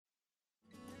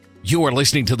You are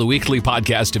listening to the weekly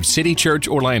podcast of City Church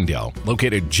Orlando,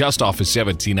 located just off of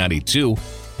 1792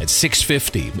 at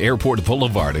 650 Airport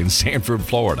Boulevard in Sanford,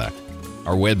 Florida.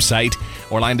 Our website,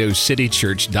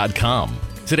 orlandocitychurch.com.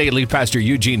 Today, lead pastor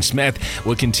Eugene Smith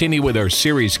will continue with our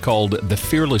series called The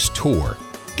Fearless Tour.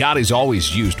 God has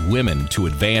always used women to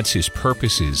advance his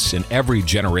purposes in every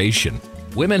generation.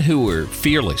 Women who were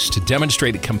fearless to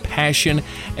demonstrate compassion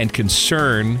and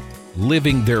concern,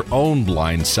 living their own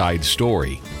blindside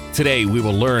story. Today, we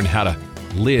will learn how to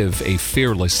live a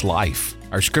fearless life.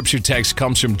 Our scripture text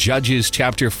comes from Judges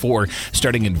chapter 4,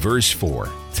 starting in verse 4.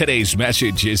 Today's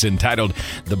message is entitled,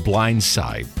 The Blind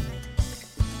Side.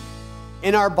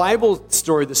 In our Bible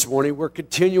story this morning, we're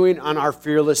continuing on our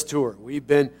fearless tour. We've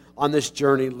been on this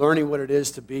journey learning what it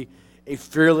is to be a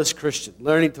fearless Christian,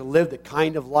 learning to live the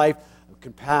kind of life of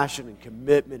compassion and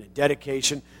commitment and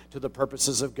dedication to the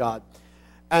purposes of God.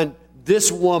 And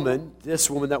this woman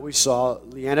that we saw,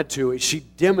 Leanna Tui, she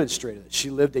demonstrated that she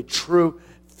lived a true,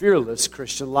 fearless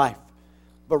Christian life.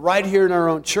 But right here in our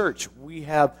own church, we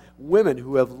have women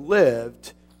who have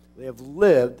lived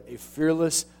a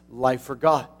fearless life for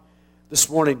God. This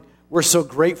morning, we're so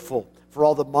grateful for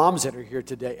all the moms that are here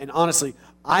today. And honestly,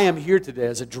 I am here today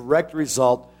as a direct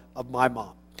result of my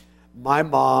mom. My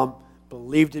mom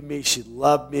believed in me, she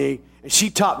loved me, and she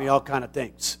taught me all kinds of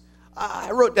things.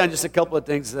 I wrote down just a couple of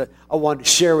things that I wanted to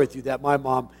share with you that my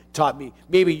mom taught me.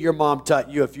 Maybe your mom taught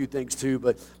you a few things too,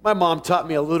 but my mom taught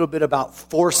me a little bit about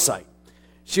foresight.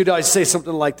 She would always say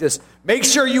something like this: make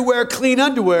sure you wear clean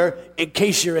underwear in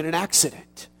case you're in an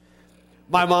accident.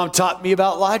 My mom taught me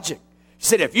about logic. She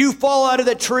said, if you fall out of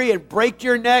the tree and break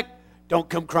your neck, don't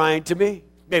come crying to me.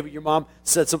 Maybe your mom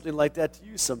said something like that to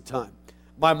you sometime.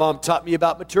 My mom taught me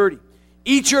about maturity.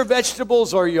 Eat your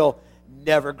vegetables or you'll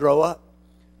never grow up.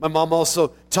 My mom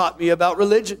also taught me about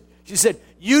religion. She said,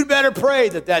 you'd better pray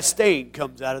that stain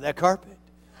comes out of that carpet.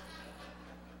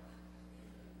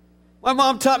 My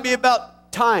mom taught me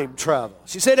about time travel.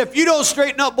 She said, if you don't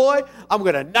straighten up, boy, I'm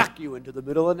going to knock you into the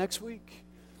middle of next week.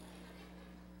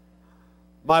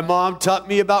 My mom taught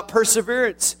me about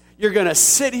perseverance. You're going to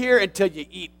sit here until you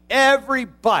eat every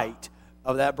bite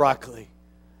of that broccoli.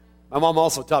 My mom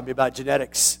also taught me about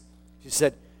genetics. She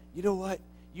said, you know what?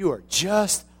 You are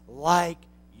just like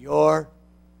Oh,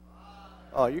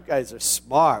 you guys are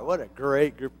smart. What a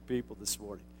great group of people this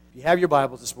morning. If you have your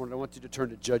Bibles this morning, I want you to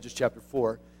turn to Judges chapter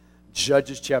 4.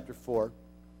 Judges chapter 4.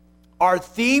 Our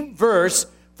theme verse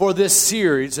for this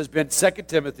series has been 2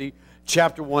 Timothy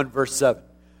chapter 1, verse 7.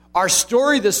 Our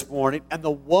story this morning and the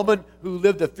woman who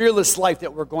lived a fearless life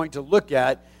that we're going to look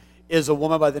at is a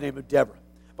woman by the name of Deborah.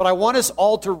 But I want us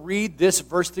all to read this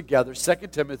verse together, 2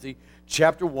 Timothy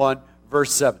chapter 1,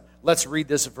 verse 7. Let's read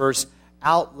this verse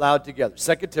out loud together.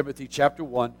 2 Timothy chapter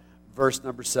 1, verse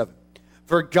number 7.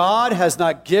 For God has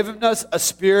not given us a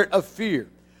spirit of fear,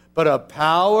 but of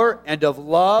power and of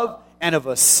love and of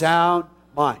a sound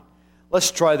mind. Let's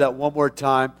try that one more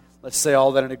time. Let's say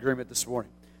all that in agreement this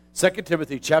morning. 2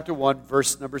 Timothy chapter 1,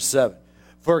 verse number 7.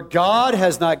 For God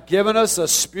has not given us a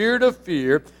spirit of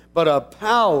fear, but of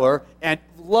power and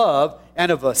love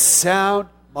and of a sound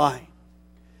mind.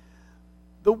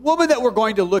 The woman that we're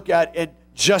going to look at in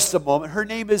just a moment, her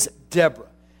name is Deborah.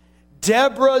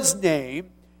 Deborah's name,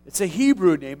 it's a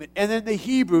Hebrew name, and in the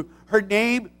Hebrew, her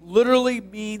name literally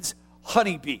means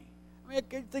honeybee. I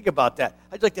mean, think about that.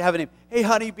 I'd like to have a name. Hey,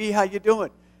 honeybee, how you doing?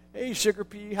 Hey, sugar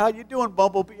pea, how you doing,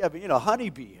 bumblebee? I mean,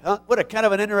 honeybee, huh? What a kind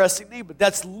of an interesting name, but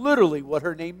that's literally what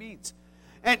her name means.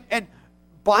 And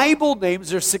Bible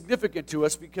names are significant to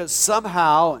us because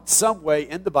somehow, in some way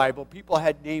in the Bible, people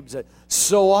had names that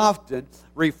so often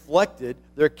reflected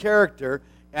their character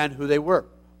and who they were.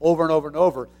 Over and over and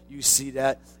over, you see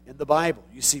that in the Bible.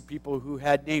 You see people who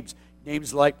had names.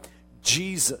 Names like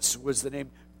Jesus was the name,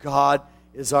 God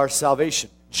is our salvation.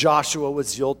 Joshua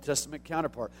was the Old Testament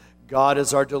counterpart. God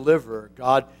is our deliverer.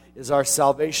 God is our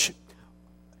salvation.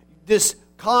 This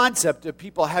concept of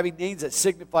people having names that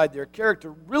signified their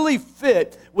character really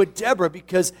fit with Deborah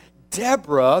because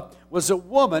Deborah was a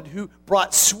woman who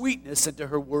brought sweetness into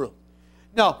her world.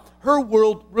 Now, her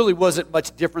world really wasn't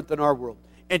much different than our world.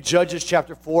 In Judges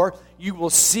chapter 4, you will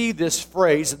see this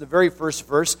phrase in the very first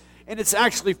verse, and it's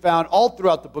actually found all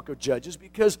throughout the book of Judges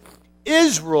because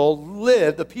Israel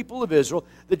lived, the people of Israel,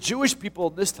 the Jewish people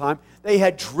in this time, they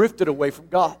had drifted away from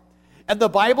God. And the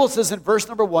Bible says in verse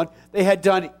number 1, they had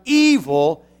done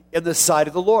evil in the sight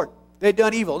of the Lord. They had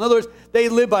done evil. In other words, they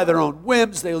lived by their own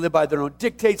whims, they lived by their own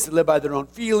dictates, they lived by their own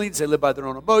feelings, they lived by their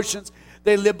own emotions,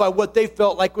 they lived by what they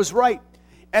felt like was right.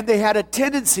 And they had a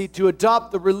tendency to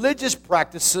adopt the religious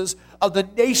practices of the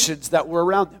nations that were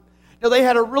around them. Now, they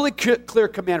had a really clear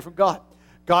command from God.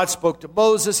 God spoke to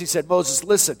Moses. He said, Moses,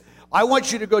 listen, I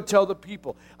want you to go tell the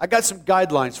people. I got some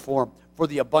guidelines for them for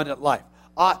the abundant life.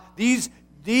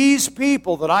 These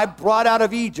people that I brought out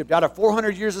of Egypt, out of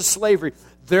 400 years of slavery,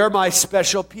 they're my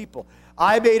special people.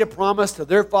 I made a promise to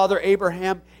their father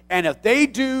Abraham, and if they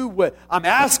do what I'm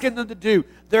asking them to do,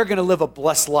 they're going to live a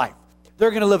blessed life. They're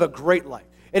going to live a great life.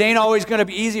 It ain't always going to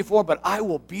be easy for them, but I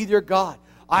will be their God.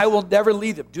 I will never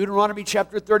leave them. Deuteronomy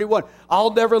chapter 31.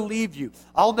 I'll never leave you.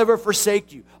 I'll never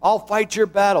forsake you. I'll fight your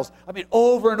battles. I mean,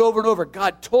 over and over and over,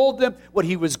 God told them what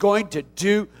he was going to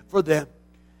do for them.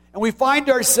 And we find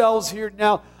ourselves here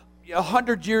now,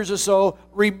 100 years or so,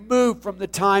 removed from the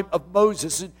time of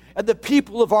Moses. And the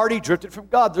people have already drifted from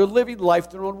God. They're living life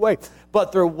their own way.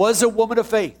 But there was a woman of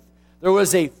faith. There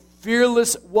was a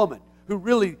fearless woman who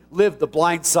really lived the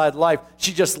blindside life.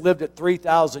 She just lived it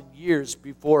 3,000 years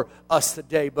before us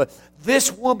today. But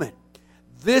this woman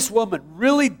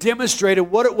really demonstrated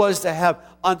what it was to have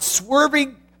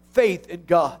unswerving faith in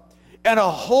God and a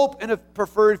hope in a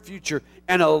preferred future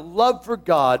and a love for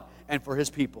God and for his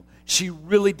people. She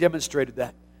really demonstrated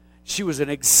that. She was an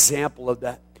example of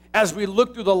that. As we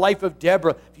look through the life of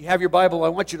Deborah, if you have your Bible, I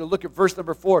want you to look at verse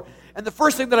number 4. And the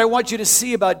first thing that I want you to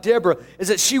see about Deborah is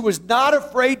that she was not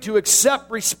afraid to accept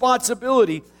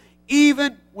responsibility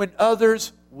even when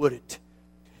others wouldn't.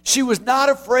 She was not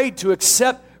afraid to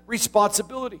accept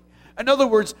responsibility. In other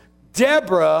words,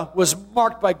 Deborah was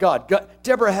marked by God.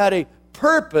 Deborah had a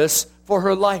purpose for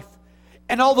her life.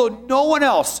 And although no one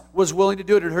else was willing to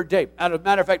do it in her day, as a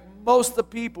matter of fact, most of the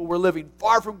people were living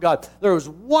far from God, there was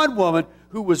one woman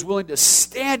who was willing to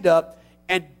stand up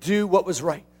and do what was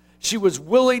right. She was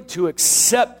willing to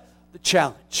accept the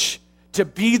challenge, to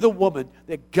be the woman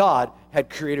that God had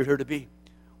created her to be.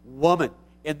 Woman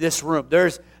in this room.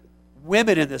 There's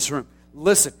women in this room.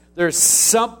 Listen, there's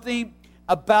something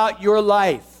about your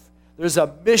life. There's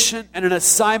a mission and an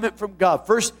assignment from God.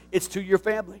 First, it's to your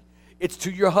family. It's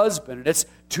to your husband, and it's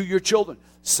to your children.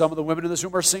 Some of the women in this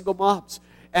room are single moms.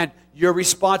 And your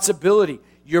responsibility,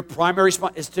 your primary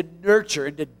response is to nurture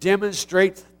and to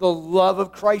demonstrate the love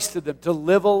of Christ to them, to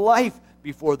live a life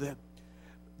before them.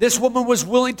 This woman was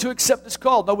willing to accept this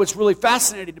call. Now, what's really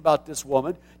fascinating about this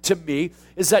woman, to me,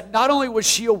 is that not only was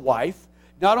she a wife,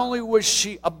 not only was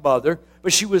she a mother,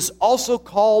 but she was also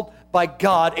called by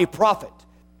God a prophet.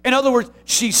 In other words,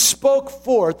 she spoke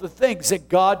forth the things that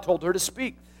God told her to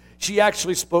speak. She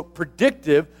actually spoke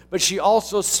predictive, but she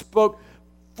also spoke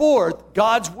forth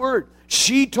God's word.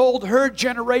 She told her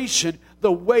generation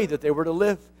the way that they were to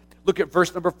live. Look at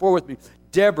verse number 4 with me.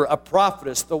 Deborah, a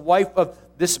prophetess, the wife of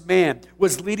this man,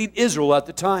 was leading Israel at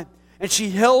the time. And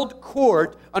she held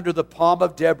court under the palm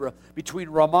of Deborah between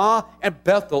Ramah and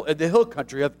Bethel in the hill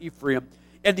country of Ephraim.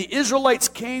 And the Israelites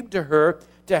came to her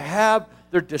to have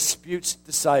their disputes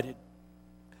decided.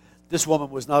 This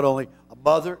woman was not only a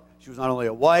mother, she was not only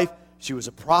a wife, she was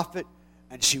a prophet,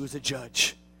 and she was a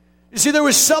judge. You see, there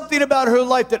was something about her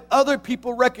life that other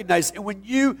people recognized. And when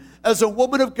you, as a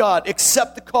woman of God,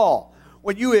 accept the call,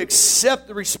 when you accept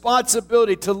the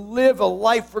responsibility to live a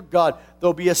life for God,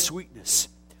 there'll be a sweetness.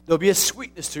 There'll be a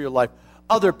sweetness to your life.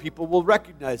 Other people will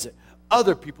recognize it.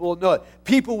 Other people will know it.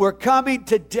 People were coming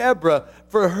to Deborah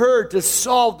for her to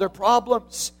solve their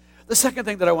problems. The second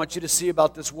thing that I want you to see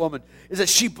about this woman is that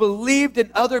she believed in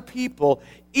other people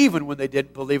even when they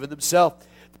didn't believe in themselves.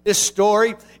 This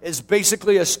story is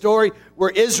basically a story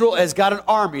where Israel has got an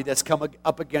army that's come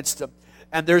up against them.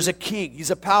 And there's a king.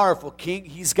 He's a powerful king.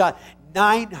 He's got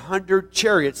 900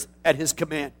 chariots at his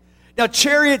command. Now,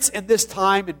 chariots in this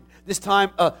time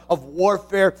of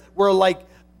warfare were like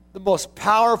the most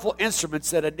powerful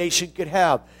instruments that a nation could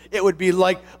have. It would be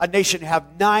like a nation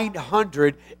have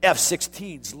 900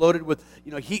 F-16s loaded with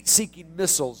heat-seeking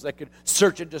missiles that could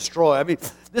search and destroy. I mean,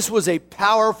 this was a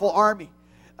powerful army.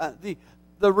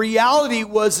 The reality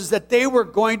was that they were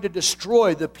going to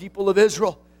destroy the people of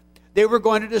Israel. They were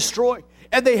going to destroy.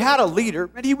 And they had a leader,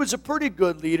 and he was a pretty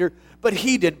good leader, but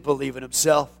he didn't believe in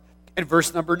himself. In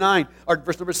verse number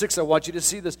 6, I want you to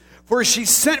see this. For she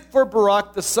sent for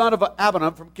Barak, the son of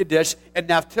Abinoam from Kadesh and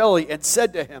Naphtali, and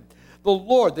said to him, the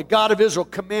Lord, the God of Israel,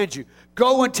 commands you,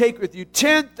 go and take with you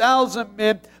 10,000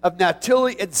 men of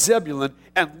Naphtali and Zebulun,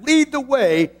 and lead the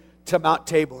way to Mount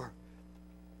Tabor.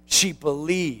 She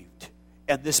believed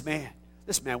in this man.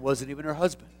 This man wasn't even her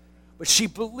husband, but she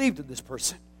believed in this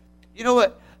person. You know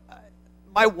what?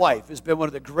 My wife has been one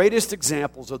of the greatest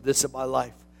examples of this in my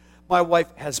life. My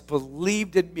wife has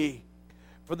believed in me.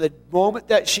 From the moment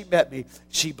that she met me,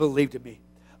 she believed in me.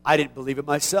 I didn't believe in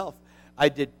myself. I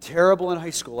did terrible in high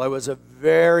school. I was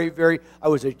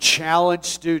a challenged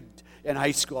student in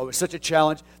high school. I was such a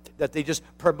challenge that they just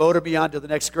promoted me on to the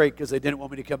next grade because they didn't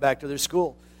want me to come back to their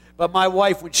school. But my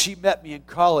wife, when she met me in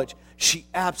college, she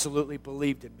absolutely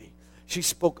believed in me. She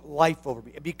spoke life over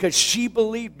me. And because she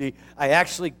believed me, I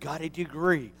actually got a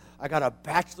degree. I got a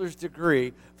bachelor's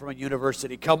degree from a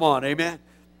university. Come on, amen?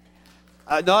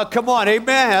 No, come on,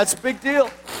 amen. That's a big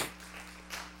deal.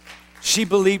 She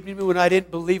believed in me when I didn't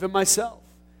believe in myself.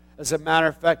 As a matter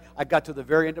of fact, I got to the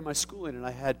very end of my schooling, and I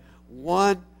had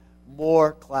one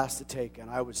more class to take. And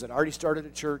I had already started a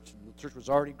church, and the church was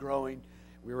already growing.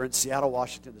 We were in Seattle,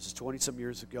 Washington. This is 20-some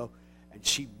years ago. And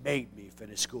she made me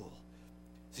finish school.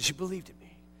 See, she believed in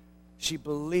me. She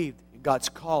believed in God's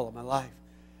call on my life.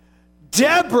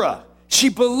 Deborah, she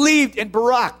believed in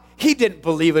Barak. He didn't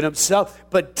believe in himself,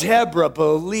 but Deborah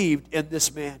believed in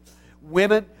this man.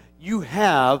 Women, you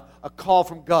have a call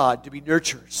from God to be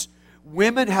nurturers.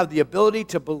 Women have the ability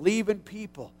to believe in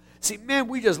people. See, men,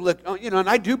 we just look, and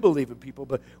I do believe in people,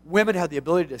 but women have the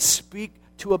ability to speak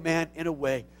to a man in a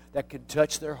way that can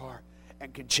touch their heart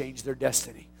and can change their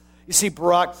destiny. You see,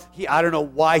 Barak, I don't know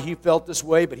why he felt this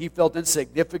way, but he felt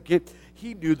insignificant.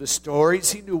 He knew the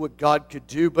stories. He knew what God could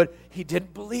do, but he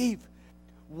didn't believe.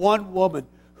 One woman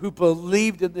who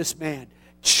believed in this man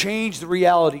changed the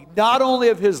reality, not only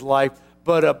of his life,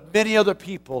 but of many other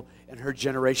people in her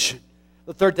generation.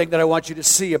 The third thing that I want you to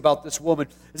see about this woman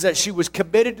is that she was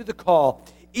committed to the call,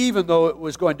 even though it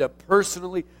was going to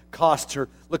personally cost her.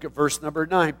 Look at verse number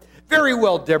 9. Very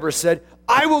well, Deborah said,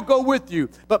 I will go with you,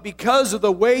 but because of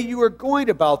the way you are going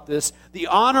about this, the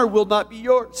honor will not be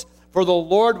yours, for the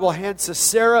Lord will hand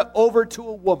Sisera over to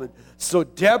a woman. So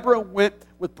Deborah went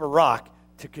with Barak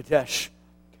to Kadesh.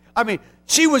 I mean,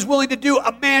 she was willing to do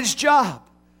a man's job.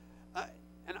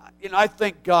 I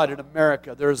thank God in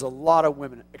America there's a lot of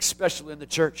women, especially in the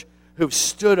church, who've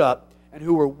stood up and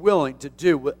who were willing to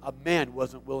do what a man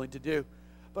wasn't willing to do.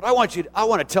 But I want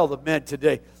to tell the men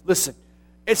today, listen,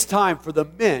 it's time for the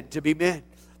men to be men.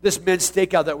 This men's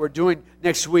stakeout that we're doing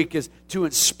next week is to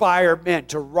inspire men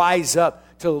to rise up,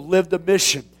 to live the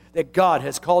mission that God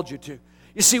has called you to.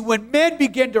 You see, when men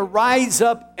begin to rise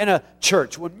up in a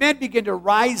church, when men begin to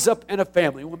rise up in a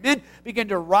family, when men begin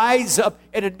to rise up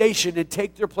in a nation and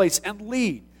take their place and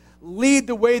lead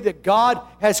the way that God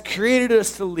has created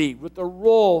us to lead, with the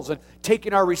roles and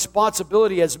taking our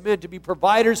responsibility as men to be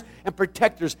providers and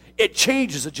protectors, it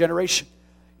changes a generation.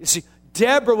 You see,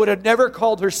 Deborah would have never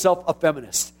called herself a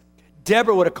feminist.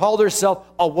 Deborah would have called herself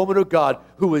a woman of God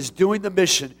who was doing the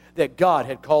mission that God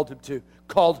had called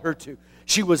her to.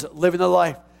 She was living the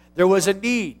life. There was a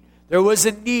need. There was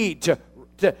a need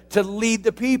to lead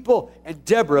the people, and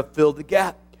Deborah filled the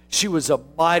gap. She was a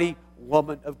mighty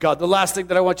woman of God. The last thing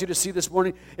that I want you to see this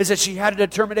morning is that she had a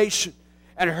determination,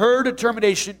 and her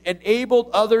determination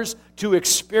enabled others to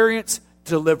experience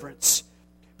deliverance.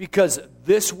 Because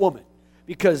this woman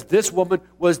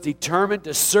was determined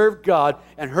to serve God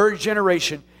and her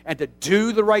generation and to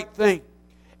do the right thing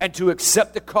and to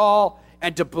accept the call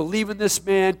and to believe in this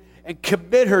man and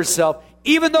commit herself,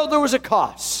 even though there was a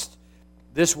cost.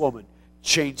 This woman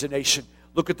changed the nation.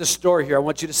 Look at the story here. I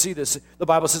want you to see this. The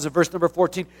Bible says in verse number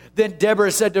 14, then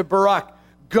Deborah said to Barak,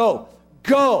 go.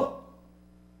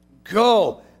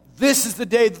 This is the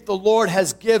day that the Lord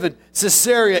has given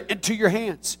Sisera into your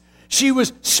hands. She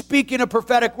was speaking a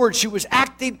prophetic word. She was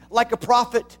acting like a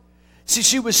prophet. See,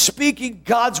 she was speaking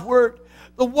God's word.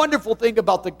 The wonderful thing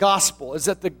about the gospel is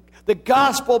that the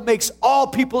gospel makes all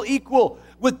people equal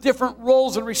with different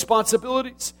roles and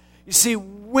responsibilities. You see,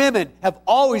 women have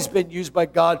always been used by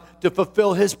God to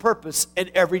fulfill His purpose in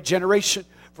every generation,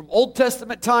 from Old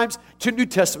Testament times to New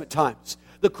Testament times.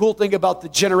 The cool thing about the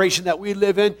generation that we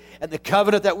live in and the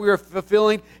covenant that we are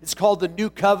fulfilling, it's called the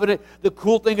New Covenant. The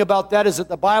cool thing about that is that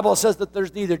the Bible says that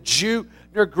there's neither Jew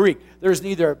nor Greek. There's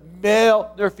neither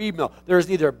male nor female. There's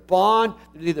neither bond,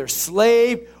 there's neither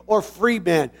slave or free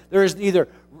man. There is neither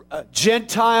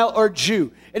Gentile or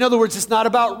Jew. In other words, it's not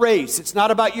about race. It's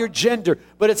not about your gender,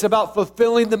 but it's about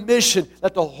fulfilling the mission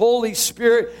that the Holy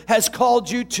Spirit has called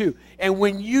you to. And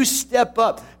when you step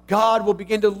up, God will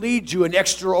begin to lead you in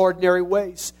extraordinary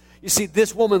ways. You see,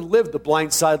 this woman lived the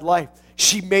blindside life.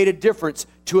 She made a difference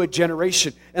to a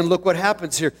generation. And look what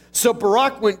happens here. So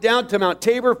Barak went down to Mount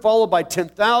Tabor, followed by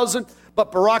 10,000.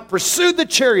 But Barak pursued the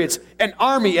chariots and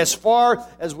army as far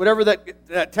as whatever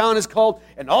that town is called.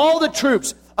 And all the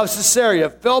troops of Sisera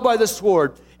fell by the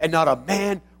sword, and not a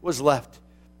man was left.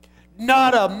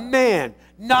 Not a man,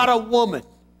 not a woman.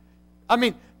 I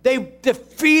mean, they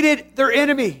defeated their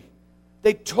enemy.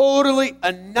 They totally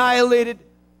annihilated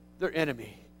their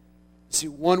enemy. See,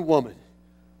 one woman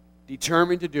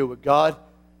determined to do what God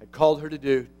had called her to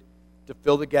do, to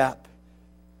fill the gap,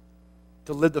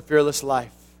 to live the fearless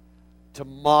life. to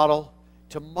model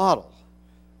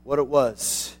what it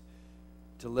was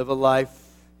to live a life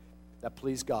that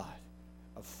pleased God,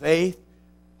 of faith,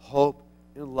 hope,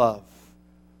 and love,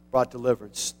 brought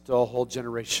deliverance to a whole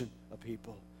generation of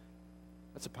people.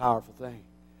 That's a powerful thing.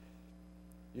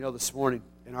 You know, this morning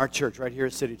in our church, right here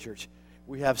at City Church,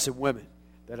 we have some women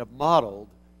that have modeled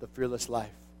the fearless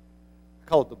life. I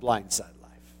call it the blind side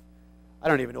life. I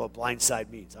don't even know what blind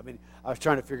side means. I mean, I was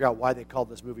trying to figure out why they called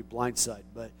this movie Blind Side,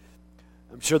 but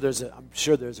I'm sure there's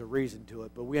a reason to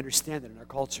it. But we understand that in our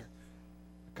culture,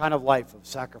 a kind of life of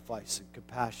sacrifice and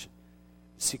compassion.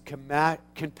 See,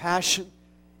 compassion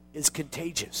is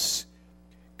contagious.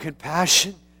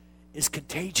 Compassion is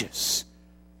contagious,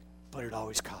 but it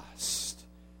always costs.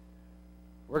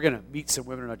 We're going to meet some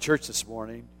women in our church this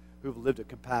morning who've lived a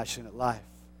compassionate life.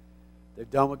 They've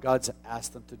done what God's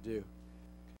asked them to do.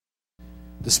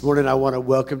 This morning, I want to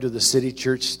welcome to the City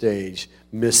Church stage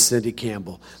Miss Cindy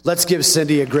Campbell. Let's give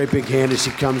Cindy a great big hand as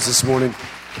she comes this morning.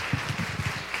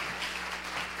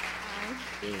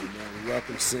 Amen.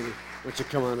 Welcome, Cindy. Why don't you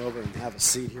come on over and have a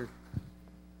seat here?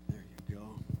 There you go.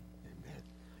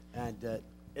 Amen. And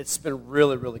it's been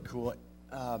really, really cool.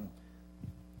 I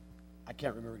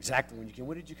can't remember exactly when you came.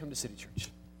 When did you come to City Church?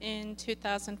 In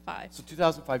 2005. So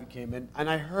 2005 you came in, and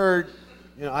I heard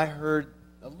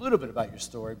a little bit about your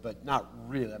story, but not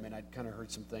really. I mean, I'd kind of heard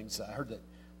some things. I heard that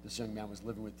this young man was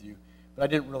living with you, but I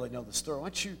didn't really know the story. Why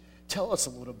don't you tell us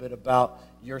a little bit about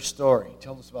your story?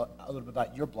 Tell us a little bit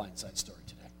about your blindside story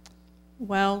today.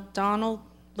 Well, Donald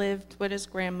lived with his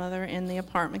grandmother in the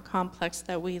apartment complex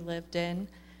that we lived in,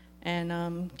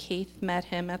 and Keith met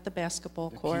him at the basketball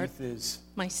court. Keith is?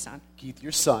 My son. Keith,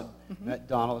 your son, met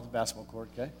Donald at the basketball court,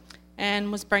 okay?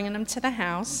 And was bringing him to the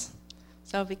house.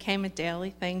 So it became a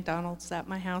daily thing. Donald's at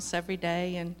my house every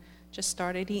day and just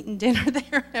started eating dinner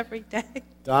there every day.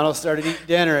 Donald started eating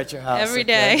dinner at your house. Every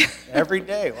day. Every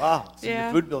day, wow. So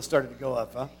Yeah. your food bill started to go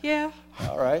up, huh? Yeah.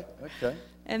 All right, okay.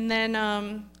 And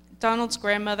then Donald's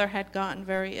grandmother had gotten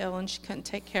very ill and she couldn't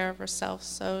take care of herself,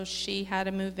 so she had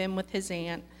to move in with his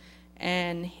aunt.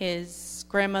 And his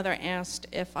grandmother asked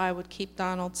if I would keep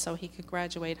Donald so he could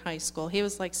graduate high school. He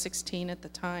was like 16 at the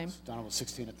time. So Donald was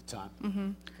 16 at the time.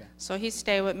 Mm-hmm. Okay. So he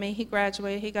stayed with me. He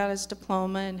graduated. He got his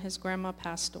diploma, and his grandma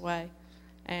passed away.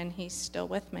 And he's still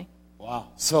with me. Wow.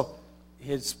 So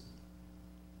you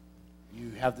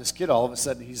have this kid, all of a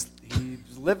sudden he's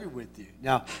living with you.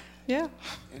 Now, Yeah.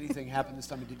 anything happened this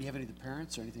time? Did he have any of the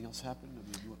parents or anything else happen?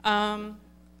 I mean,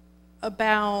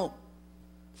 About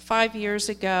 5 years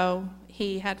ago,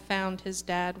 he had found his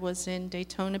dad was in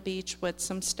Daytona Beach with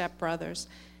some stepbrothers,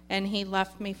 and he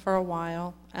left me for a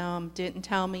while, didn't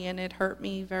tell me, and it hurt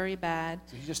me very bad.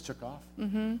 so he just took off?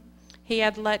 Mm-hmm. He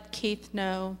had let Keith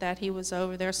know that he was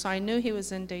over there, so I knew he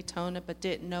was in Daytona, but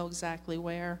didn't know exactly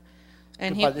where.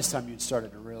 And By this time you'd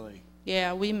started to really...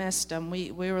 Yeah, we missed him.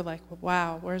 We were like,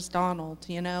 wow, where's Donald?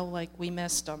 You know, like we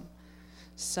missed him.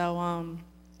 So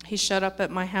he showed up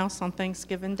at my house on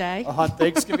Thanksgiving Day. On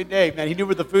Thanksgiving Day, man, he knew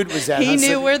where the food was at. He huh, knew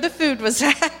Cindy? where the food was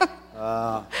at.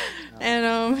 No.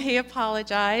 And he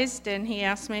apologized, and he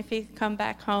asked me if he could come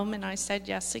back home, and I said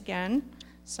yes again.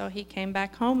 So he came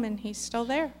back home, and he's still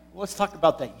there. Well, let's talk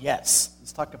about that yes.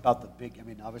 Let's talk about the big, I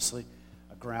mean, obviously,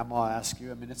 a grandma asks you,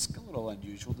 I mean, it's a little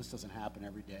unusual. This doesn't happen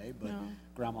every day, but No.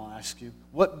 grandma asks you.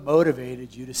 What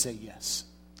motivated you to say yes?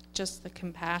 Just the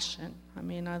compassion. I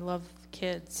mean, I love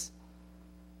kids.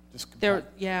 Just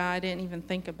I didn't even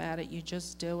think about it. You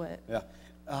just do it. Yeah.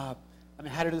 I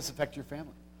mean, how did this affect your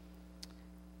family?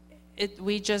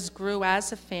 We just grew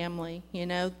as a family, you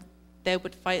know. They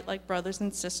would fight like brothers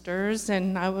and sisters,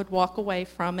 and I would walk away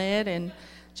from it and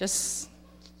just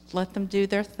let them do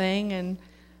their thing. And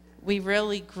we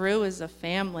really grew as a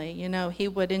family. You know, he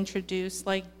would introduce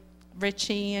like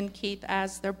Richie and Keith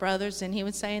as their brothers, and he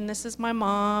would say, and this is my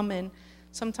mom, and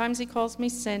sometimes he calls me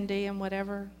Cindy and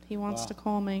whatever he wants to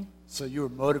call me. So you were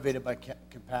motivated by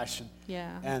compassion.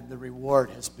 Yeah. And the reward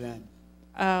has been?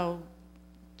 Oh,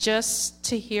 just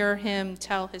to hear him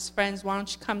tell his friends, why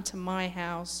don't you come to my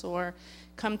house or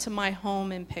come to my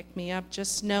home and pick me up,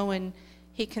 just knowing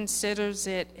he considers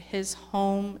it his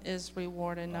home is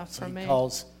reward enough So for me. he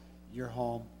calls your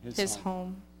home his home.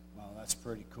 home. Wow, that's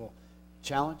pretty cool.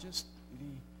 Challenges?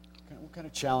 What kind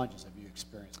of challenges have you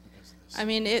experienced because of this? I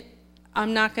mean,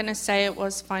 I'm not going to say it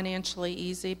was financially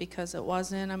easy because it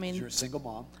wasn't. I mean, You're a single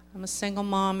mom. I'm a single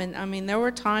mom, and I mean, there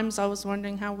were times I was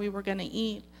wondering how we were going to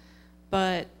eat,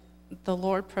 but the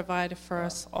Lord provided for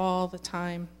us all the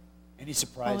time. Any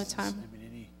surprises? time. I mean,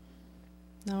 any?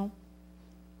 No,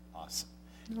 Awesome.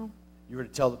 no. You were to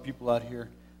tell the people out here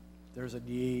there's a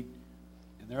need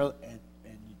in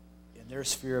their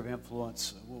sphere of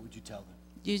influence, what would you tell them?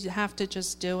 You have to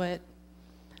just do it,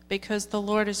 because the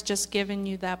Lord has just given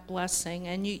you that blessing,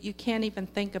 and you can't even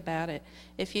think about it.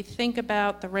 If you think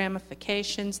about the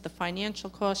ramifications, the financial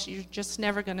costs, you're just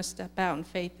never going to step out in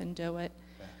faith and do it.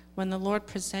 Okay. When the Lord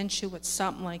presents you with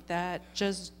something like that,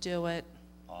 just do it.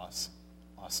 Awesome.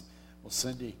 Well,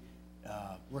 Cindy,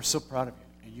 we're so proud of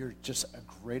you, and you're just a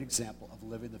great example of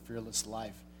living the fearless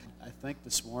life. I think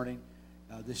this morning,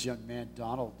 this young man,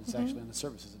 Donald, is actually in the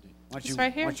service, isn't he? He's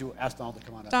right here. Why don't you ask Donald to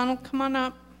come on up? Donald, come on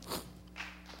up.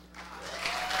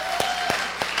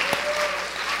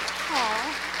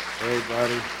 Hey,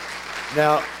 buddy.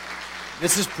 Now,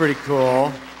 this is pretty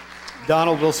cool.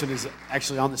 Donald Wilson is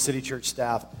actually on the City Church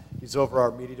staff. He's over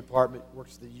our media department,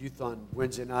 works with the youth on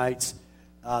Wednesday nights,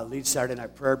 leads Saturday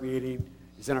night prayer meeting.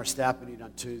 He's in our staff meeting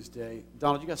on Tuesday.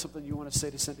 Donald, you got something you want to say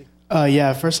to Cindy?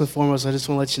 Yeah, first and foremost, I just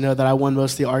want to let you know that I won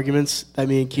most of the arguments that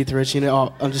me and Keith and Richie,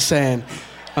 I'm just saying.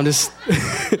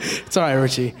 It's all right,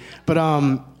 Richie. But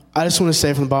I just want to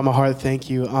say from the bottom of my heart, thank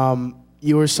you.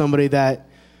 You were somebody that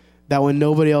when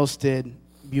nobody else did,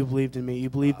 you believed in me. You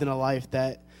believed in a life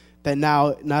that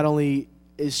now not only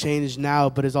is changed now,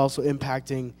 but is also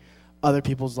impacting other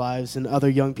people's lives and other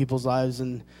young people's lives.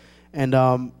 And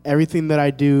everything that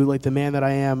I do, like the man that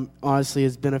I am, honestly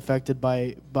has been affected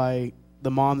by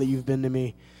the mom that you've been to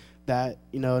me that,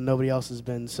 nobody else has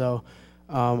been. So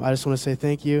I just want to say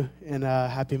thank you and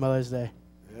happy Mother's Day.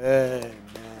 Amen.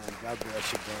 God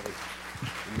bless you, buddy.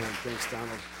 Amen. Thanks,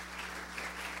 Donald.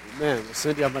 Amen. Well,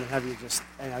 Cindy, I'm going to have you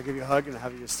I'll give you a hug and I'll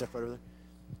have you just step right over there.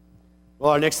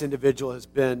 Well, our next individual is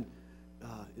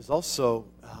also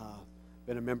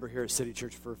been a member here at City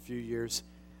Church for a few years,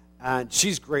 and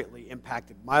she's greatly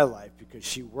impacted my life because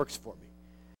she works for me.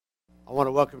 I want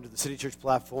to welcome to the City Church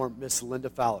platform Miss Linda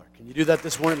Fowler. Can you do that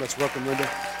this morning? Let's welcome Linda.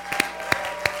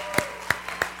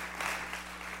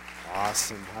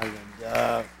 Awesome. Hi,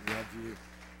 Linda. Love you.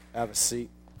 Have a seat.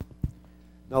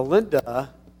 Now, Linda,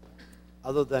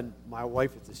 other than my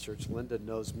wife at this church, Linda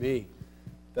knows me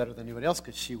better than anyone else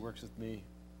because she works with me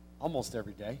almost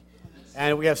every day.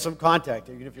 And we have some contact.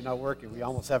 Even if you're not working, we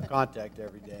almost have contact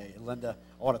every day. And Linda,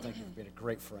 I want to thank you for being a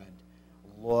great friend,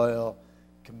 loyal,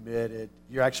 committed.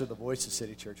 You're actually the voice of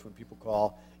City Church when people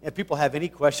call. And if people have any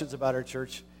questions about our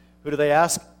church, who do they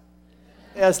ask?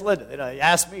 They ask Linda.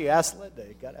 Ask me, ask Linda.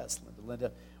 You got to ask Linda.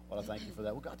 Linda, I want to thank you for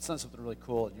that. Well, God's done something really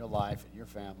cool in your life and your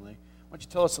family. Why don't you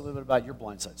tell us a little bit about your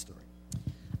blindside story?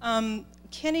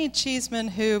 Kenny Cheeseman,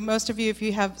 who most of you, if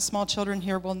you have small children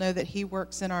here, will know that he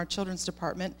works in our children's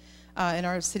department, in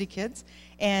our city kids.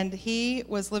 And he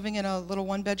was living in a little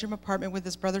one-bedroom apartment with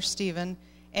his brother Stephen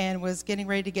and was getting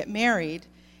ready to get married.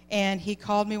 And he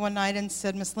called me one night and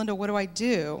said, Miss Linda, what do I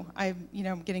do?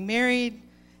 I'm getting married,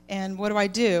 and what do I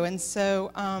do? And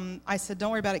so I said,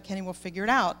 don't worry about it, Kenny, we'll figure it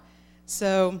out.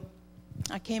 So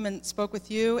I came and spoke with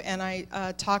you, and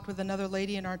I talked with another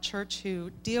lady in our church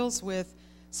who deals with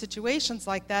situations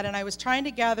like that, and I was trying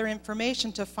to gather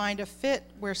information to find a fit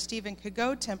where Stephen could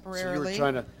go temporarily. So you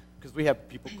were trying to, because we have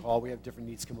people call, we have different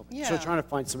needs come up. Yeah. So trying to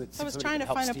find some. I was trying to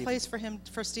find a place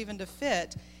for Stephen to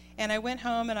fit, and I went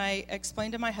home and I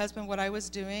explained to my husband what I was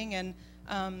doing and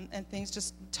things,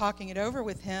 just talking it over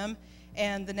with him.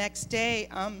 And the next day,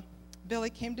 Billy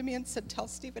came to me and said, "Tell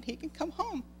Stephen he can come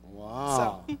home."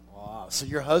 Wow! Wow! So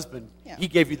your husband, Yeah. he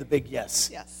gave you the big yes.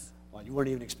 Yes. Well, you weren't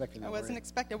even expecting that. I wasn't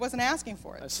expecting. I wasn't asking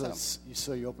for it.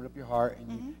 So you opened up your heart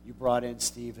and you brought in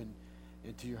Stephen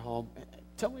into your home.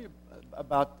 Tell me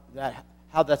about that.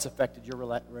 How that's affected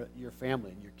your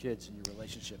family and your kids and your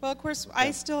relationship. Well, of course,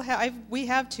 we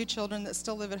have two children that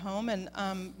still live at home,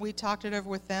 and we talked it over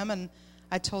with them. And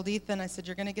I told Ethan, I said,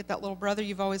 "You're going to get that little brother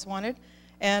you've always wanted,"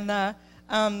 and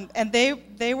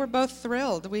they were both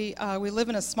thrilled. We live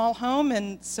in a small home,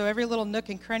 and so every little nook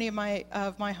and cranny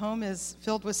of my home is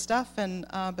filled with stuff. And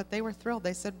but they were thrilled.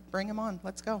 They said, "Bring him on.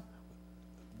 Let's go."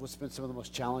 What's been some of the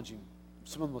most challenging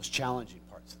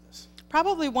parts of this?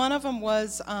 Probably one of them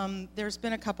was, there's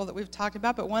been a couple that we've talked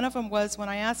about, but one of them was when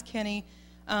I asked Kenny,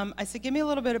 I said, give me a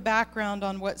little bit of background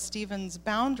on what Stephen's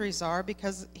boundaries are,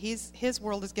 because his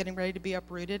world is getting ready to be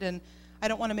uprooted, and I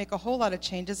don't want to make a whole lot of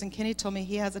changes. And Kenny told me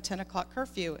he has a 10 o'clock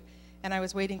curfew, and I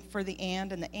was waiting for the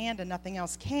and nothing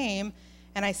else came.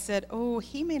 And I said, oh,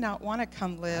 he may not want to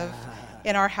come live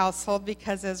in our household,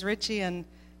 because as Richie and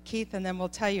Keith and them will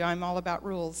tell you, I'm all about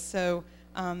rules. So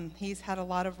he's had a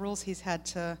lot of rules he's had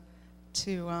to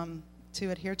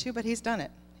adhere to, but he's done it.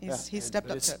 He's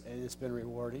stepped up to it. And it's been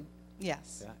rewarding.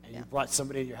 Yes. Yeah. And you brought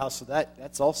somebody into your house, so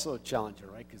that's also challenging,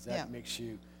 right? Because that makes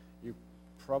you're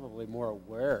probably more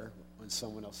aware when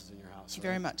someone else is in your house, right?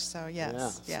 Very much so,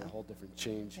 yes. Yeah. It's a whole different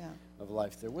change of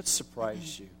life there. What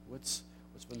surprised you? What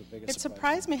What's been the biggest It surprise?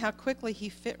 surprised me how quickly he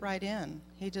fit right in.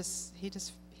 He just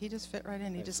fit right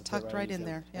in. He just tucked right in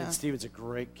there. Yeah. And Stephen's a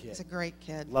great kid. He's a great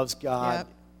kid. Loves God, Yep.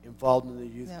 involved in the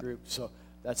youth Yep. group. So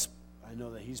I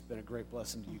know that he's been a great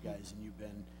blessing to you guys, and you've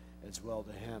been as well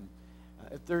to him.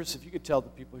 If you could tell the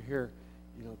people here,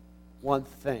 one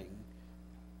thing,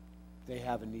 they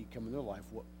have a need come in their life,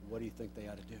 what do you think they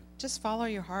ought to do? Just follow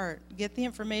your heart. Get the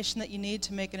information that you need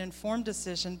to make an informed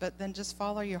decision, but then just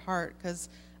follow your heart. Because,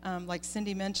 like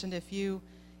Cindy mentioned, if you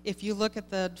look at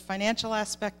the financial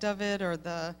aspect of it, or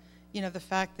the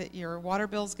fact that your water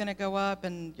bill's going to go up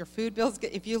and your food bill's,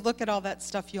 if you look at all that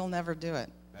stuff, you'll never do it.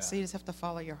 Yeah. So you just have to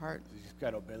follow your heart. You've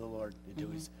got to obey the Lord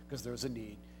because there was a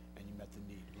need, and you met the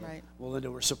need. Right. Well,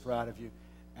 Linda, we're so proud of you.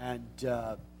 And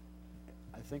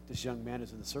I think this young man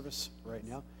is in the service right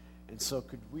now. And so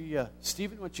could we,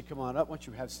 Stephen, why don't you come on up? Why don't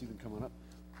you have Stephen come on up?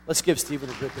 Let's give Stephen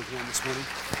a great big hand this morning.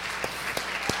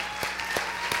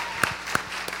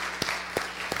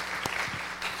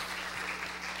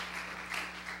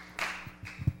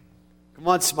 Come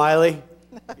on, Smiley.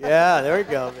 Yeah, there we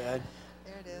go, man.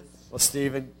 There it is. Well,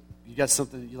 Stephen, you got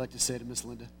something that you'd like to say to Miss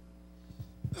Linda?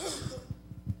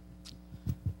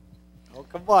 Oh,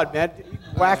 come on, man. You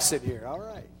can wax it here. All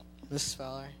right. Mrs.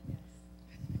 Fowler,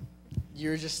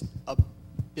 you're just a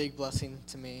big blessing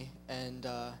to me, and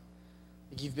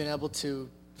you've been able to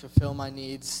fulfill my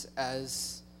needs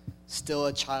as still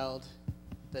a child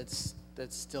that's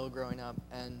still growing up,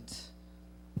 and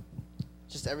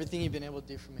just everything you've been able to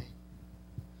do for me.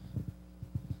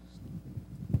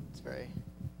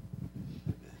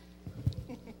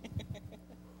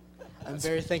 I'm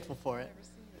very thankful for it.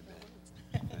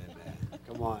 Amen.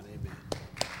 Come on, amen.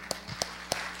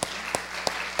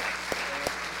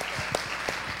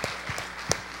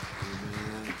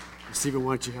 Amen. Stephen,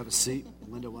 why don't you have a seat?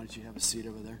 Linda, why don't you have a seat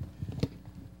over there?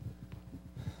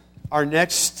 Our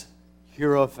next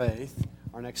hero of faith,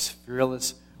 our next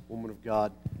fearless woman of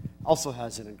God, also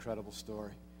has an incredible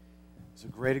story. It's a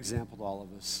great example to all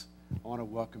of us. I want to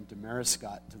welcome Damaris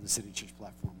Scott to the City Church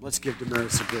platform. Let's give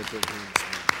Damaris a great big hand.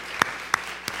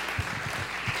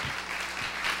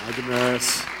 Hi,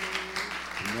 Damaris.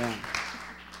 Amen.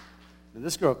 Now,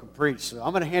 this girl can preach, so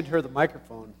I'm going to hand her the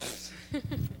microphone,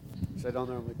 which I don't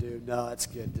normally do. No, that's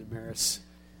good, Damaris.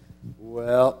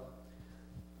 Well,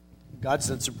 God's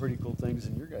done some pretty cool things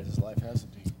in your guys' life,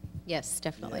 hasn't he? Yes,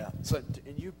 definitely. Yeah. So,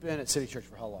 and you've been at City Church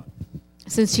for how long?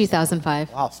 Since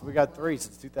 2005. Wow, so we got 3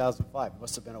 since 2005.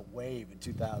 Must have been a wave in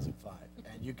 2005.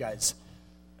 And you guys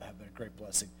have been a great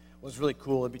blessing. What was really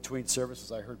cool in between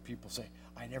services, I heard people say,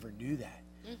 I never knew that.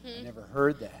 I never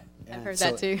heard that. I've heard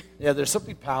that too. Yeah, there's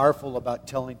something powerful about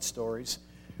telling stories.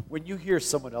 When you hear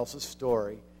someone else's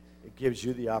story, it gives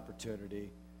you the opportunity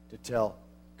to tell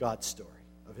God's story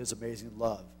of his amazing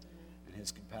love and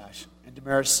his compassion. And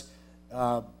Damaris,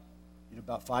 about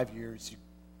 5 years,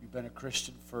 you've been a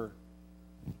Christian for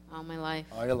All my life.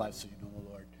 all your life, so you know the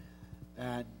Lord.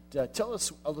 And tell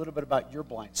us a little bit about your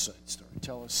blind side story.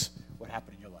 Tell us what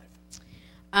happened in your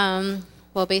life.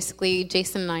 Well, basically,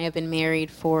 Jason and I have been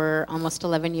married for almost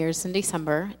 11 years in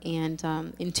December. And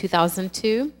in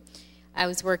 2002, I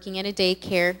was working at a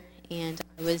daycare, and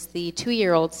I was the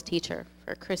 2-year-old's teacher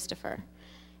for Christopher.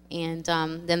 And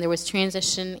then there was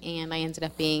transition, and I ended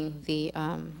up being the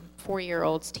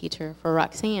 4-year-old's teacher for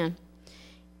Roxanne.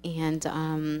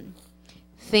 And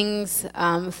things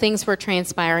were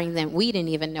transpiring that we didn't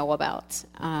even know about.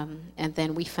 And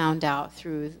then we found out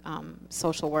through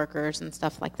social workers and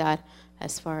stuff like that,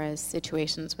 as far as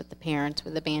situations with the parents,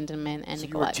 with abandonment and So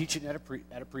you neglect. were teaching at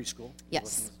a preschool. Yes.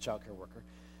 Working as a child care worker.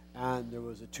 And there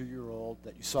was a 2-year-old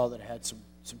that you saw that had some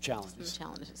challenges. Some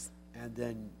challenges. And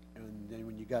then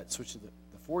when you got switched to the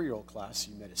 4-year-old class,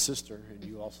 you met a sister, and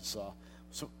you also saw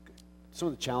some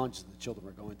of the challenges the children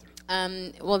were going through.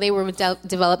 Well, they were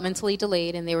developmentally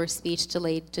delayed, and they were speech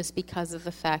delayed just because of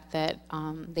the fact that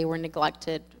they were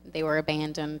neglected, they were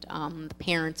abandoned, the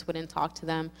parents wouldn't talk to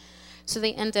them. So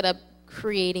they ended up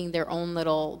creating their own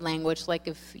little language, like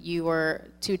if you were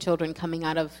 2 children coming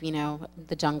out of,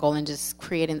 the jungle and just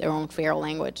creating their own feral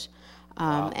language.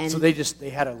 Wow. And So they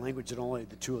had a language that only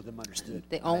the 2 of them understood.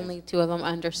 the only 2 of them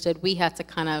understood. We had to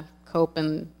kind of cope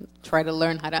and try to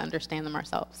learn how to understand them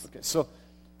ourselves. Okay, so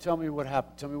tell me what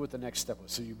happened. Tell me what the next step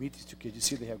was. So you meet these 2 kids. You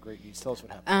see they have great needs. Tell us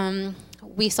what happened.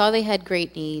 We saw they had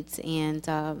great needs, and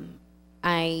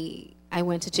I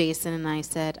went to Jason and I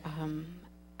said,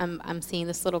 I'm seeing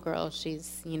this little girl.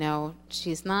 She's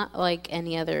not like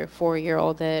any other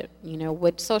 4-year-old that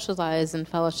would socialize and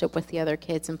fellowship with the other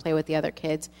kids and play with the other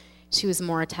kids. She was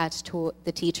more attached to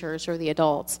the teachers or the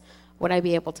adults. Would I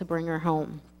be able to bring her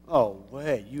home? Oh,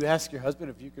 way. You ask your husband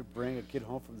if you could bring a kid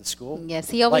home from the school? Yes,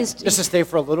 he always. Like, just to stay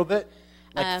for a little bit?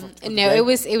 Like for the No, day?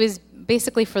 it was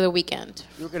basically for the weekend,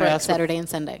 You were for gonna ask Saturday and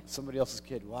Sunday. Somebody else's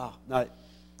kid. Wow. No,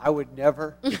 I would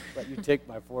never let you take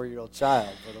my 4-year-old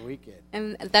child for the weekend.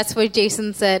 And that's what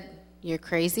Jason said. You're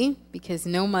crazy, because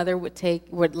no mother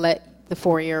would let the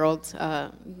 4-year-old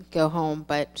go home,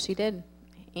 but she did.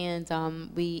 And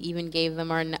we even gave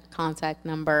them our contact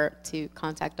number to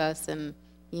contact us and,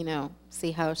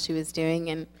 see how she was doing.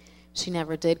 And she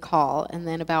never did call. And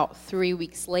then about 3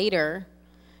 weeks later,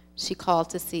 she called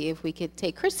to see if we could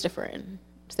take Christopher in.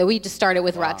 So we just started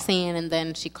with Roxanne, and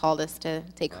then she called us to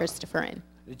take Christopher in.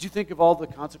 Did you think of all the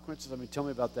consequences? I mean, tell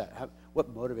me about that.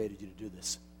 What motivated you to do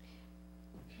this?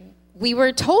 We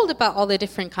were told about all the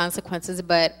different consequences,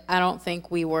 but I don't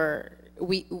think we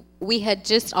had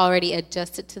just already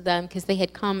adjusted to them, because they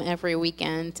had come every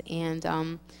weekend,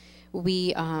 and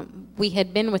we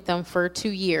had been with them for 2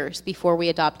 years before we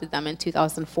adopted them in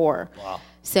 2004. Wow.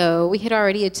 So we had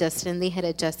already adjusted, and they had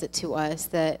adjusted to us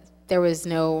that there was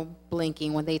no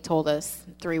blinking when they told us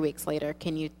 3 weeks later,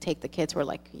 can you take the kids? We're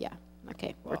like, yeah,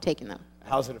 okay, we're taking them.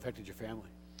 How's it affected your family?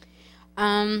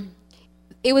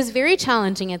 It was very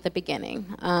challenging at the beginning,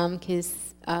 because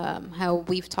how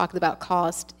we've talked about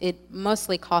cost, it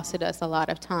mostly costed us a lot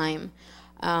of time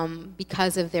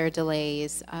because of their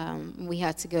delays. We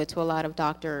had to go to a lot of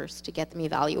doctors to get them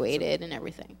evaluated and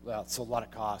everything. Well, it's a lot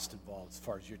of cost involved as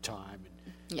far as your time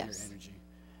and your energy.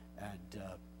 And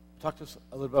talk to us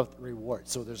a little about the reward.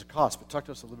 So there's a cost, but talk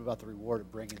to us a little bit about the reward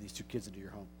of bringing these 2 kids into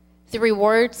your home. The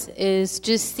rewards is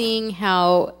just seeing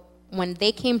how when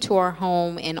they came to our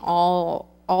home and all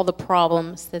the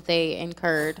problems that they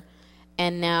incurred,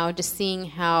 and now just seeing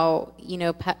how,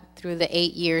 through the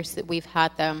 8 years that we've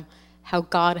had them, how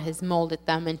God has molded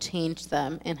them and changed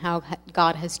them, and how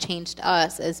God has changed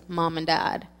us as mom and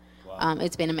dad. Wow.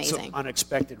 It's been amazing. So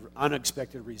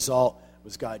unexpected result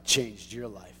was God changed your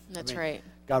life. That's right.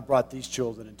 God brought these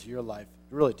children into your life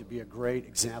really to be a great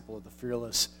example of the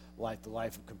fearless life, the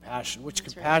life of compassion, which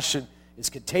That's compassion is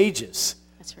contagious.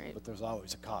 That's right. But there's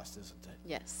always a cost, isn't it?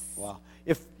 Yes. Wow.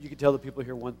 If you could tell the people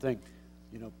here one thing,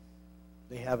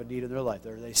 they have a need in their life,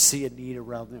 or they see a need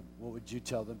around them, what would you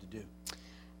tell them to do?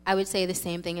 I would say the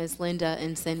same thing as Linda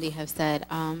and Cindy have said.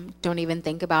 Don't even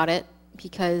think about it,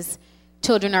 because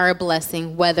children are a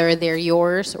blessing, whether they're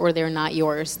yours or they're not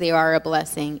yours. They are a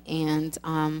blessing,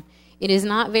 and it is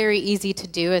not very easy to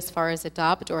do as far as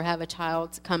adopt or have a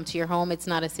child come to your home. It's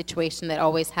not a situation that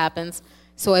always happens.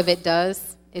 So if it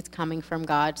does, it's coming from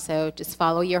God. So just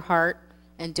follow your heart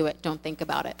and do it. Don't think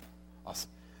about it. Awesome.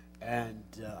 And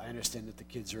I understand that the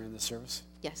kids are in the service.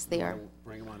 Yes, they are.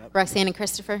 Bring them on up. Roxanne and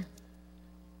Christopher.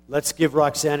 Let's give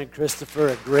Roxanne and Christopher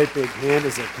a great big hand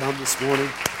as they come this morning.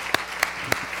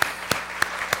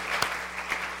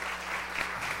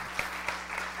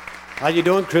 How you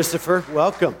doing, Christopher?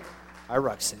 Welcome. Hi,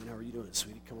 Roxanne. How are you doing,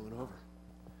 sweetie? Come on over.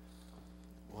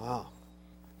 Wow.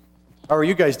 How are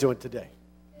you guys doing today?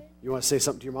 You want to say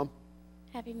something to your mom?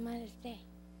 Happy Mother's Day.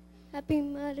 Happy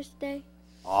Mother's Day.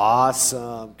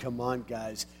 Awesome. Come on,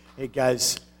 guys. Hey,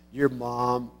 guys, your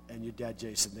mom and your dad,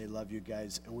 Jason, they love you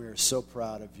guys, and we are so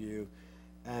proud of you.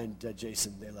 And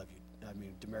Jason, they love you. I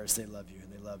mean, Damaris, they love you,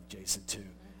 and they love Jason too.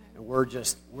 And we're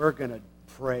going to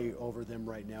pray over them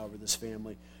right now, over this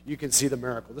family. You can see the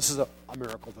miracle. This is a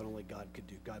miracle that only God could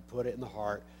do. God put it in the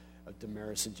heart of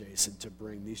Damaris and Jason to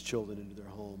bring these children into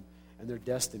their home, and their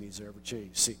destinies are ever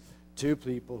changed. See, 2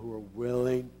 people who are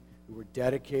willing, who were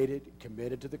dedicated,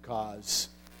 committed to the cause,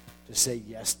 to say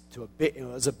yes to it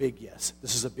was a big yes.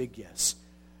 This is a big yes.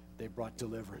 They brought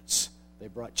deliverance. They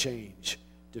brought change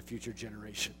to future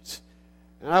generations.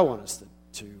 And I want us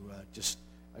to just,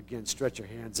 again, stretch your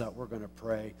hands out. We're going to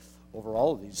pray over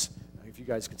all of these. If you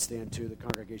guys could stand too, the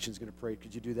congregation is going to pray.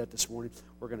 Could you do that this morning?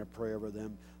 We're going to pray over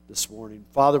them this morning.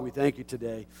 Father, we thank you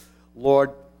today,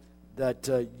 Lord, that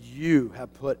you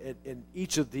have put it in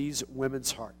each of these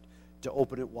women's heart to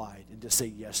open it wide and to say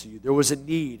yes to you. There was a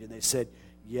need, and they said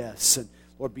yes. And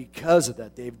Lord, because of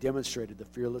that, they've demonstrated the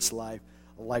fearless life,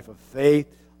 a life of faith,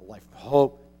 a life of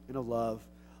hope, and of love,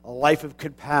 a life of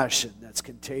compassion that's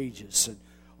contagious. And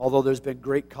although there's been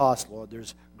great cost, Lord,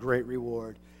 there's great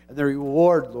reward. And the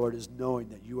reward, Lord, is knowing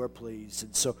that you are pleased.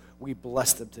 And so we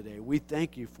bless them today. We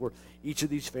thank you for each of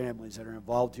these families that are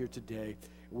involved here today.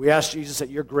 We ask, Jesus, that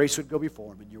your grace would go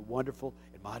before them in your wonderful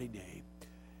and mighty name.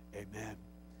 Amen.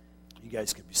 You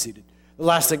guys can be seated. The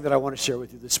last thing that I want to share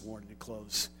with you this morning to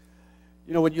close.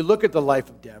 When you look at the life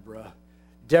of Deborah,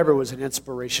 Deborah was an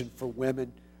inspiration for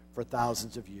women for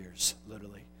thousands of years,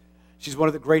 literally. She's one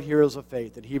of the great heroes of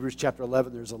faith. In Hebrews chapter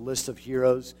 11, there's a list of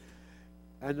heroes,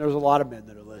 and there's a lot of men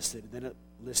that are listed. And then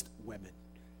list women.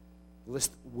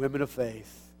 List women of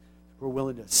faith who are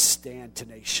willing to stand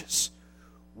tenacious.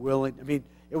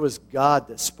 It was God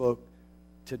that spoke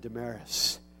to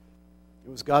Damaris. It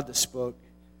was God that spoke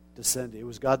to Cindy. It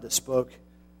was God that spoke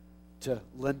to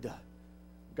Linda.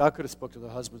 God could have spoke to their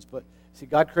husbands, but see,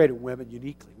 God created women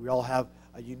uniquely. We all have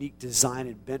a unique design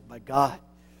and bent by God.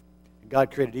 And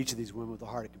God created each of these women with a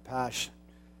heart of compassion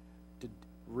to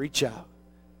reach out,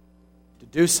 to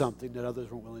do something that others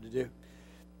weren't willing to do.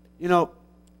 You know,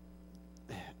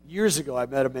 years ago I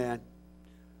met a man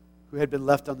who had been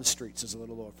left on the streets as a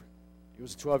little orphan. He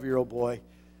was a 12-year-old boy.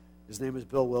 His name was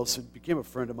Bill Wilson. Became a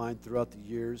friend of mine throughout the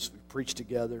years. We preached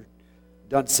together,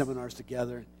 done seminars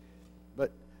together.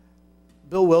 But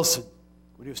Bill Wilson,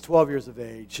 when he was 12 years of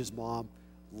age, his mom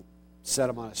set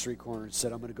him on a street corner and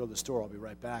said, "I'm going to go to the store. I'll be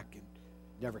right back." And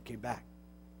never came back.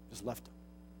 Just left him.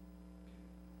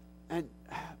 And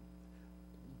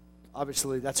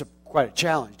obviously that's quite a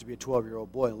challenge to be a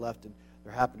 12-year-old boy and left. And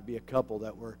there happened to be a couple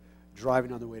that were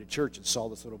driving on the way to church and saw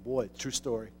this little boy. True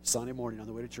story. Sunday morning on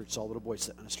the way to church, saw a little boy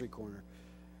sitting on a street corner.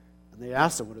 And they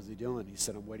asked him, "What is he doing?" He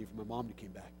said, "I'm waiting for my mom to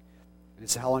come back." And he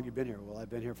said, "How long have you been here?" "Well, I've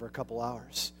been here for a couple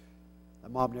hours." My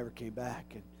mom never came back.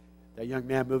 And that young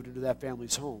man moved into that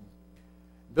family's home.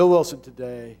 Bill Wilson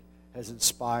today has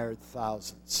inspired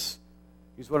thousands.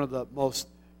 He's one of the most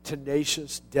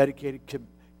tenacious, dedicated,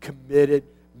 committed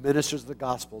ministers of the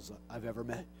gospels I've ever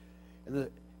met. In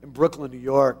Brooklyn, New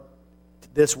York,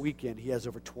 this weekend, he has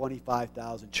over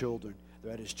 25,000 children that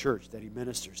are at his church that he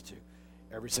ministers to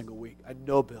every single week. I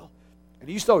know Bill. And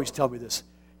he used to always tell me this.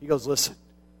 He goes, "Listen,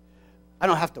 I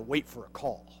don't have to wait for a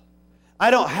call. I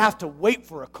don't have to wait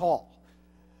for a call.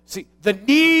 See, the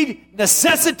need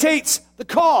necessitates the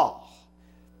call."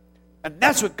 And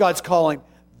that's what God's calling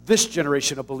this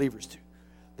generation of believers to.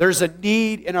 There's a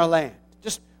need in our land.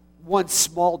 Just one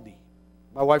small need.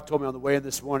 My wife told me on the way in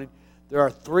this morning, there are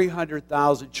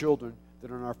 300,000 children that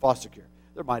are in our foster care.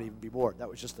 There might even be more. That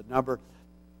was just the number.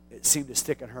 It seemed to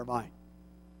stick in her mind.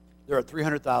 There are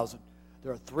 300,000.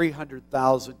 There are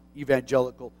 300,000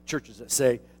 evangelical churches that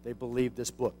say they believe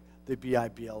this book, the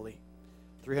Bible.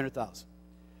 300,000.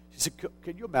 She said,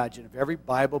 "Can you imagine if every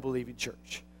Bible-believing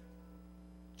church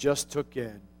just took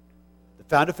in,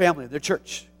 found a family in their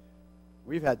church?"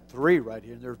 We've had 3 right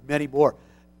here, and there are many more.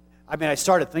 I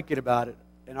started thinking about it.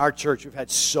 In our church, we've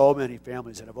had so many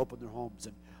families that have opened their homes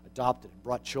and adopted and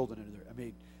brought children into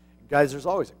there. Guys, there's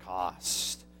always a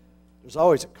cost. There's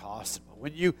always a cost.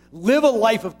 When you live a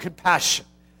life of compassion,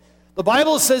 the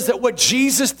Bible says that what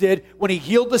Jesus did when he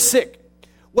healed the sick,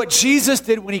 what Jesus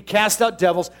did when he cast out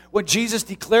devils, when Jesus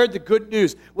declared the good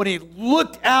news, when he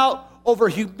looked out over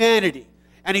humanity,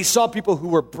 and he saw people who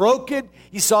were broken,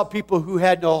 he saw people who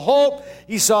had no hope,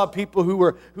 he saw people who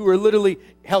were literally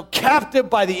held captive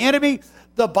by the enemy.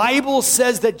 The Bible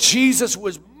says that Jesus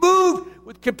was moved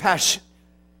with compassion.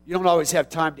 You don't always have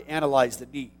time to analyze the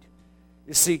need.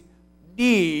 You see,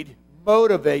 need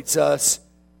motivates us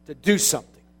to do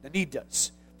something. The need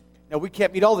does. Now, we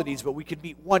can't meet all the needs, but we can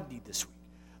meet one need this week.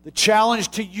 The challenge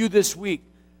to you this week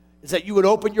is that you would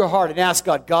open your heart and ask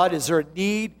God, "God, is there a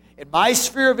need in my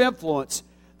sphere of influence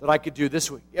that I could do this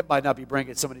week?" It might not be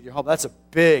bringing somebody to your home. That's a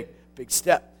big, big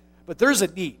step. But there's a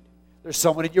need. There's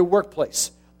someone in your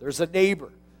workplace. There's a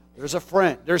neighbor. There's a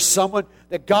friend. There's someone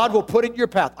that God will put in your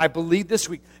path. I believe this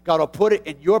week, God will put it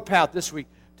in your path this week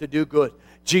to do good.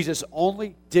 Jesus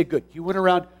only did good. He went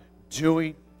around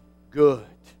doing good.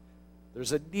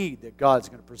 There's a need that God's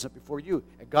going to present before you.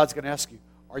 And God's going to ask you,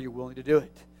 are you willing to do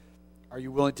it? Are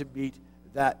you willing to meet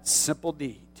that simple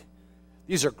need?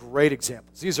 These are great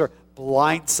examples. These are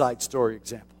blindside story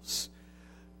examples.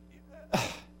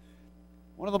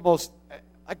 One of the most,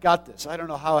 I got this. I don't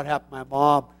know how it happened. My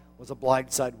mom was a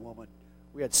blindside woman.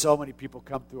 We had so many people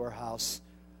come through our house.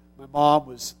 My mom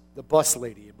was the bus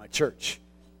lady in my church.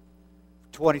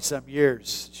 20-some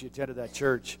years, she attended that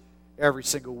church. Every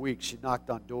single week, she knocked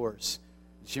on doors.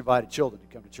 And she invited children to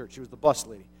come to church. She was the bus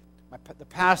lady. The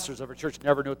pastors of her church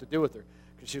never knew what to do with her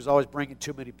because she was always bringing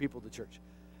too many people to church.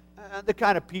 And the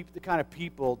kind of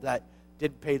people that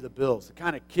didn't pay the bills, the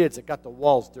kind of kids that got the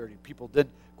walls dirty. People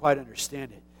didn't quite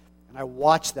understand it. And I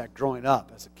watched that growing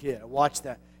up as a kid. I watched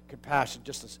that compassion,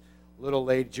 just this little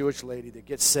lady, Jewish lady that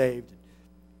gets saved.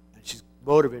 And she's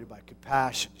motivated by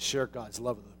compassion to share God's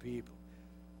love with the people.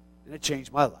 And it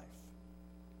changed my life.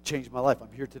 It changed my life.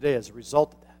 I'm here today as a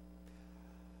result of that.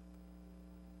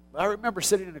 But I remember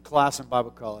sitting in a class in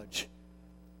Bible college,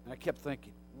 and I kept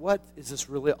thinking, what is this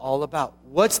really all about?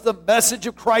 What's the message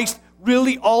of Christ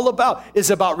really all about? Is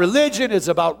it about religion? Is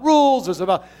it about rules? Is it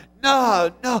about...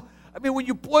 No. When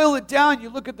you boil it down, you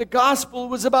look at the gospel, it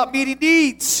was about meeting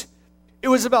needs. It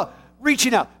was about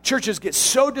Reaching out. Churches get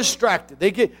so distracted.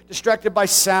 They get distracted by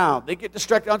sound. They get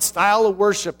distracted on style of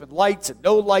worship and lights and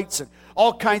no lights and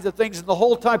all kinds of things. And the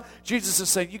whole time, Jesus is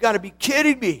saying, you got to be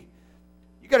kidding me.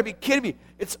 You got to be kidding me.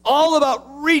 It's all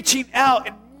about reaching out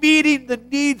and meeting the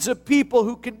needs of people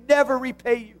who can never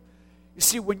repay you. You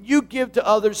see, when you give to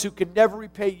others who can never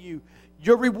repay you,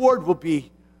 your reward will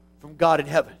be from God in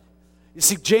heaven. You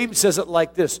see, James says it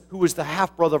like this, who is the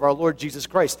half-brother of our Lord Jesus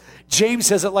Christ. James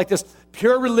says it like this,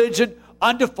 pure religion,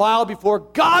 undefiled before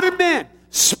God and man,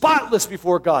 spotless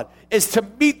before God, is to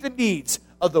meet the needs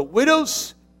of the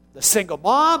widows, the single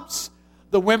moms,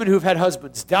 the women who've had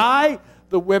husbands die,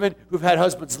 the women who've had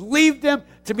husbands leave them,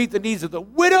 to meet the needs of the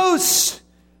widows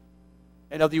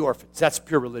and of the orphans. That's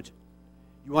pure religion.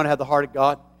 You want to have the heart of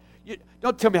God?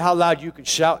 Don't tell me how loud you can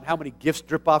shout and how many gifts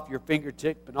drip off your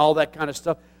fingertip and all that kind of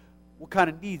stuff. What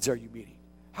kind of needs are you meeting?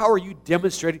 How are you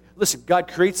demonstrating? Listen, God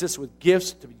creates us with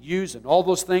gifts to use and all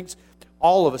those things.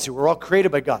 All of us here, we're all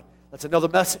created by God. That's another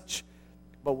message.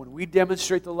 But when we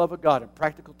demonstrate the love of God in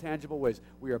practical, tangible ways,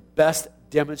 we are best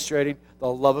demonstrating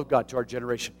the love of God to our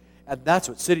generation. And that's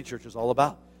what City Church is all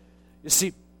about. You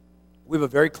see, we have a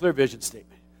very clear vision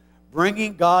statement.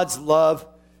 Bringing God's love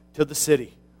to the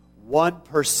city, one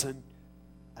person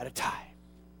at a time.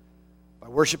 By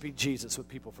worshiping Jesus with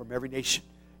people from every nation,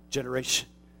 generation,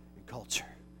 and culture.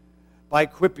 By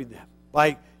equipping them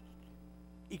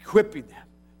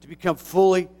to become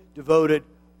fully devoted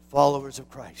followers of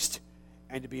Christ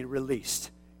and to be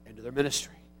released into their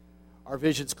ministry. Our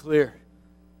vision's clear,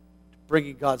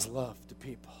 bringing God's love to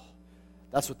people.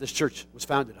 That's what this church was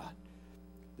founded on.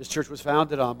 This church was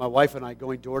founded on my wife and I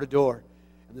going door to door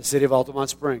in the city of Altamont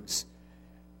Springs.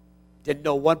 Didn't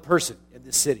know one person in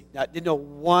this city. Didn't know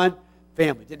one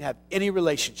family. Didn't have any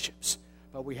relationships.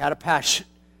 But we had a passion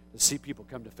to see people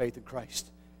come to faith in Christ.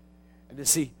 And to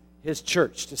see his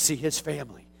church, to see his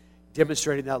family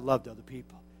demonstrating that love to other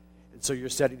people. And so you're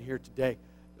sitting here today.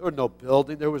 There was no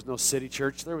building. There was no city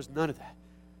church. There was none of that.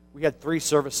 We had 3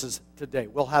 services today.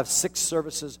 We'll have 6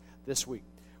 services this week.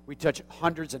 We touch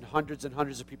hundreds and hundreds and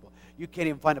hundreds of people. You can't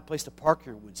even find a place to park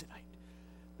here on Wednesday night.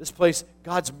 This place,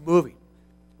 God's moving.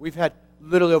 We've had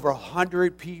literally over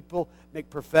 100 people make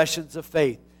professions of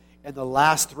faith in the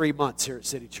last 3 months here at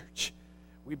City Church.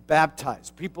 We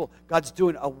baptize people. God's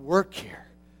doing a work here.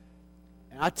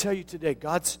 And I tell you today,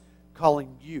 God's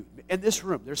calling you. In this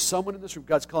room, there's someone in this room,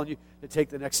 God's calling you to take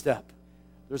the next step.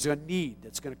 There's a need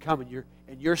that's going to come in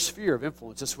your sphere of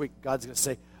influence this week. God's going to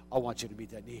say, I want you to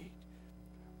meet that need.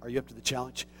 Are you up to the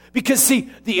challenge? Because, see,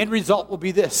 the end result will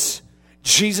be this.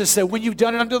 Jesus said, when you've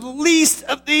done it unto the least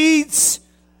of these,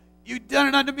 you've done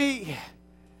it unto me.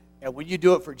 And when you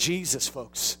do it for Jesus,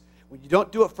 folks, when you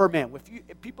don't do it for man, if you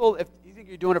think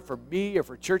you're doing it for me or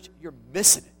for church, you're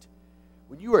missing it.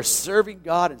 When you are serving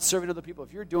God and serving other people,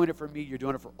 if you're doing it for me, you're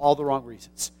doing it for all the wrong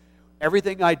reasons.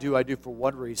 Everything I do for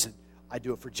one reason. I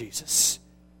do it for Jesus.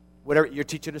 Whatever, you're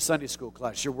teaching a Sunday school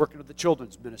class, you're working with the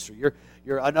children's ministry,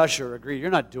 you're an usher or a greeter, you're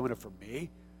not doing it for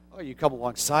me. Oh, you come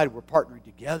alongside, we're partnering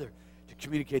together to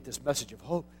communicate this message of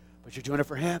hope, but you're doing it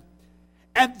for him.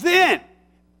 And then,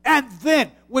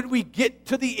 when we get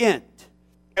to the end,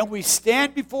 and we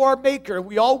stand before our Maker, and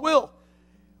we all will,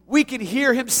 we can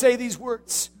hear him say these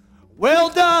words, well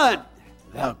done,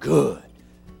 thou good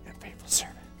and faithful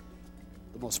servant.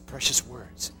 The most precious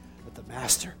words that the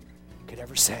Master could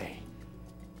ever say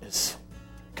is,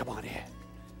 come on in.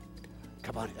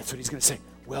 Come on in. That's what he's going to say.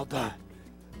 Well done.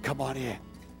 Come on in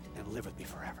and live with me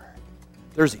forever.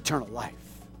 There's eternal life.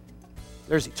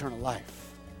 There's eternal life.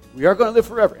 We are going to live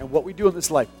forever, and what we do in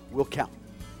this life will count.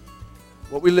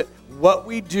 What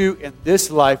we do in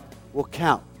this life will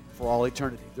count for all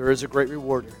eternity. There is a great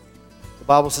rewarder. The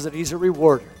Bible says that he's a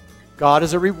rewarder. God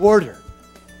is a rewarder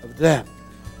of them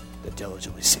that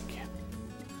diligently seek him.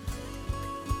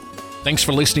 Thanks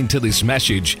for listening to this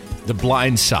message, The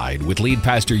Blind Side, with lead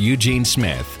pastor Eugene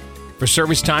Smith. For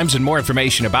service times and more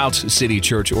information about City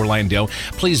Church Orlando,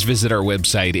 please visit our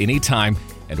website anytime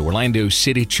at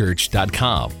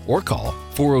orlandocitychurch.com or call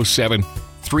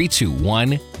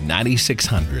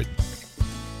 407-321-9600.